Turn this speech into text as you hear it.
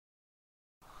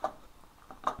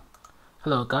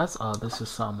Hello guys, this is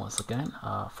Sam once again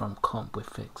from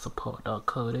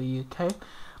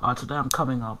compwithfixsupport.co.uk. Today I'm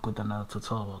coming up with another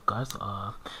tutorial, guys.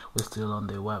 We're still on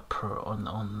the web pro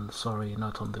sorry,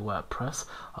 not on the WordPress.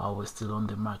 We're still on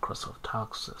the Microsoft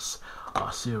Access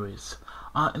series.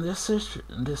 In this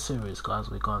series, guys,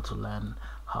 we're going to learn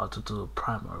how to do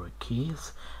primary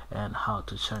keys and how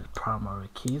to change primary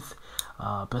keys.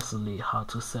 Basically, how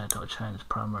to set or change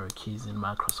primary keys in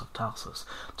Microsoft Access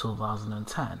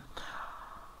 2010.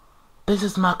 This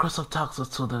is Microsoft Access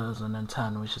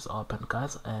 2010, which is open,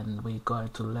 guys, and we're going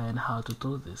to learn how to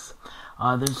do this.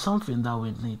 There's something that we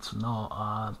need to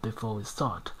know before we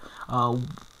start.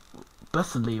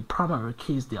 Basically, primary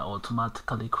keys, they are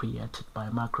automatically created by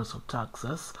Microsoft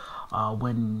Access.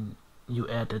 When you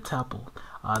add a table,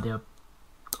 they are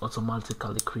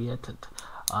automatically created.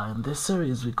 In this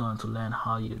series, we're going to learn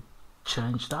how you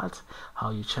change that, how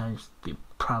you change the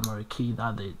primary key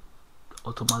that they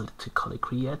automatically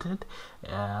created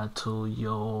to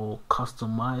your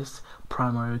customized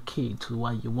primary key, to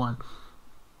what you want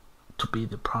to be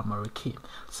the primary key.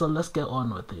 So let's get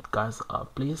on with it, guys.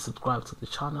 Please subscribe to the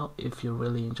channel if you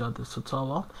really enjoyed this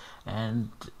tutorial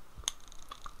and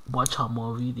watch our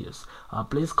more videos.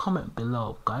 Please comment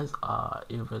below, guys.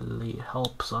 It really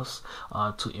helps us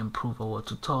to improve our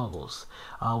tutorials.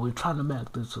 We're trying to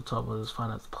make this tutorial as fun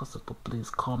as possible.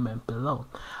 Please comment below.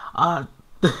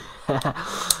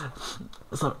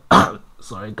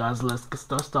 Sorry guys, let's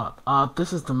start.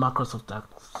 This is the Microsoft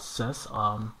Access.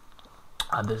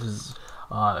 This is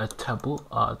a table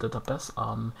database.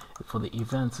 For the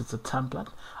events, it's a template.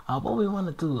 What we want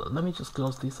to do, let me just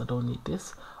close this. I don't need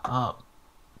this.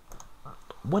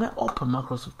 When I open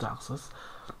Microsoft Access,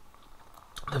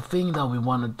 the thing that we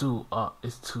want to do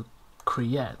is to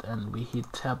create, and we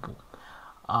hit table.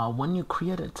 When you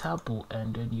create a table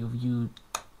and then you view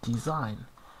design,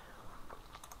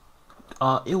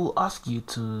 it will ask you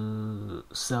to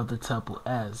save the table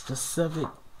as. Just save it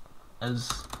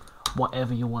as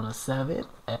whatever you want to save it.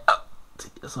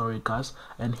 Sorry guys,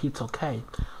 and hit OK.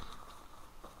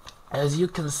 As you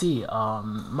can see,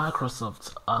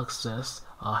 Microsoft Access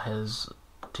has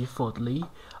defaultly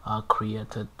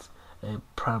created a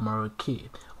primary key,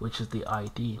 which is the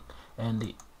ID, and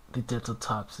the data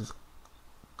types is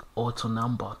auto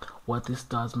number. What this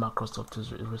does, Microsoft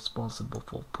is responsible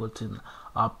for putting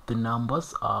up the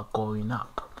numbers going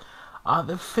up.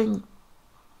 The thing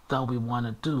that we want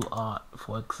to do,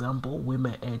 for example, we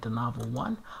may add another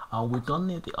one. We don't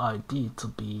need the ID to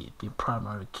be the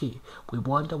primary key. We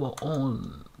want our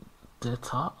own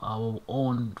data, our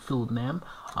own field name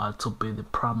to be the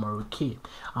primary key,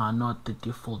 not the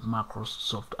default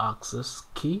Microsoft Access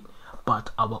key,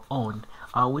 but our own.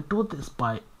 We do this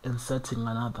by inserting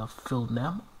another field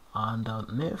name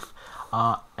underneath.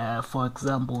 For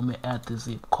example, we may add the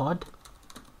zip code,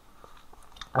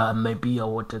 maybe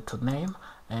our data name,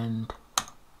 and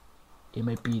it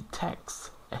may be text.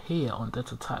 Here on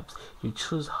data types, you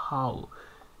choose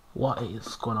what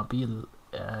is gonna be.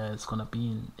 It's gonna be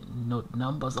in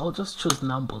numbers. I'll just choose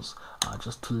numbers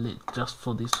just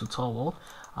for this tutorial.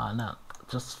 Now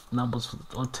just numbers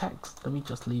or text. Let me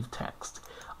just leave text.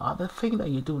 The thing that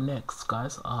you do next,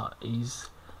 guys, is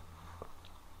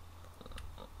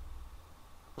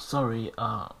sorry.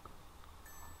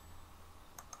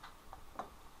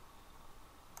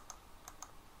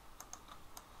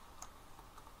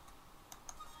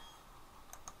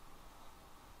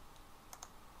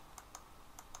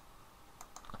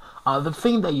 The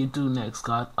thing that you do next,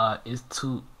 guys, is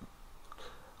to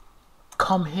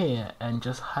come here and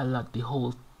just highlight the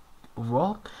whole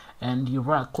row, and you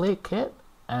right click it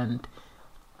and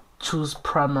choose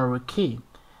primary key.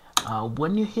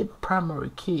 When you hit primary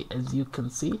key, as you can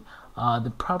see,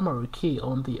 the primary key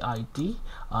on the ID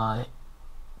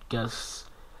gets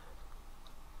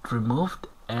removed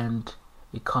and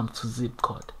it comes to zip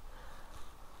code.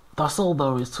 That's all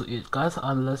there is to it, guys.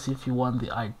 Unless if you want the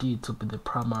ID to be the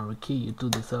primary key, you do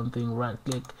the same thing, right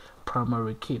click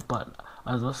primary key. But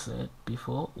as I said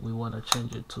before, we want to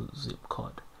change it to zip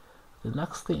code. The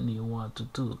next thing you want to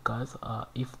do, guys,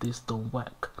 if this don't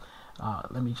work,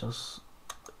 let me just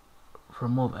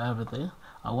remove everything.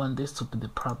 I want this to be the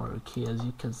primary key. As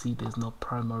you can see, there's no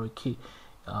primary key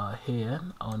here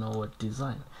on our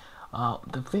design.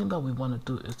 The thing that we want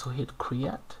to do is to hit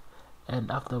create, and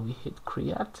after we hit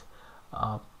create,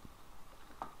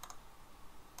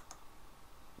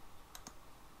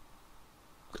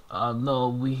 no,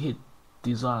 we hit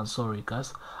design, sorry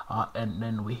guys, and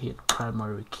then we hit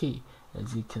primary key.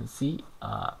 As you can see,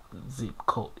 zip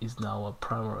code is now a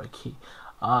primary key.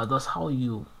 That's how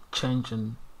you change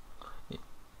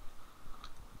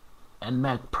and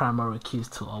make primary keys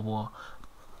to our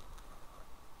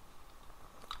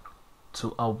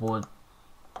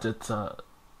data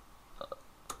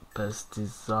best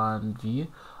design view,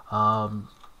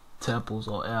 tables,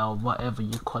 or whatever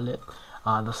you call it.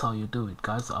 That's how you do it,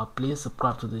 guys. Please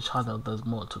subscribe to the channel. There's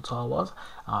more tutorials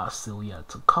still yet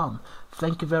to come.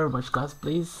 Thank you very much, guys.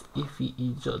 Please, if you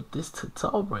enjoyed this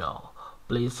tutorial,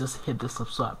 please just hit the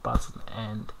subscribe button,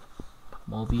 and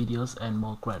more videos and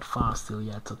more great files still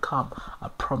yet to come. I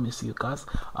promise you, guys.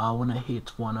 When I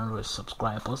hit 100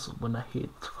 subscribers,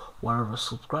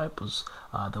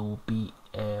 there will be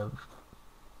a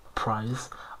prize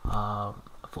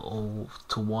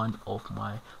to one of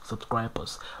my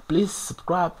subscribers. Please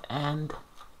subscribe and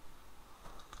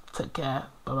take care.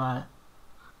 Bye bye.